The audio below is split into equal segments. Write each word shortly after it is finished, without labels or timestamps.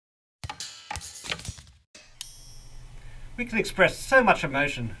We can express so much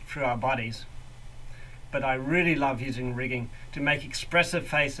emotion through our bodies, but I really love using rigging to make expressive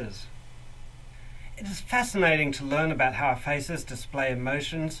faces. It is fascinating to learn about how our faces display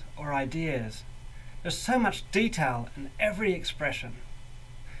emotions or ideas. There's so much detail in every expression.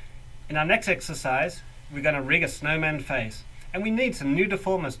 In our next exercise, we're going to rig a snowman face, and we need some new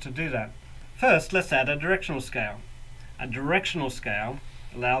deformers to do that. First, let's add a directional scale. A directional scale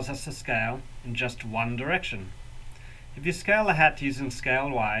allows us to scale in just one direction. If you scale a hat using scale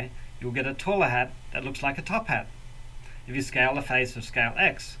Y, you'll get a taller hat that looks like a top hat. If you scale the face with scale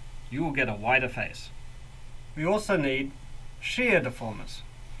X, you will get a wider face. We also need shear deformers.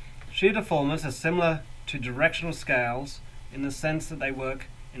 Shear deformers are similar to directional scales in the sense that they work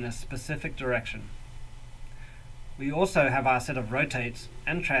in a specific direction. We also have our set of rotates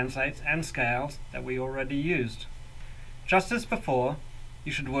and translates and scales that we already used. Just as before,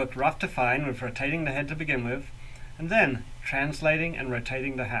 you should work rough to fine with rotating the head to begin with, and then translating and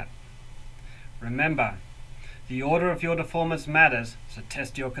rotating the hat. Remember, the order of your deformers matters, so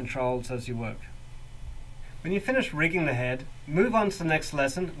test your controls as you work. When you finish rigging the head, move on to the next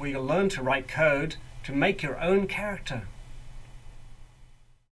lesson where you'll learn to write code to make your own character.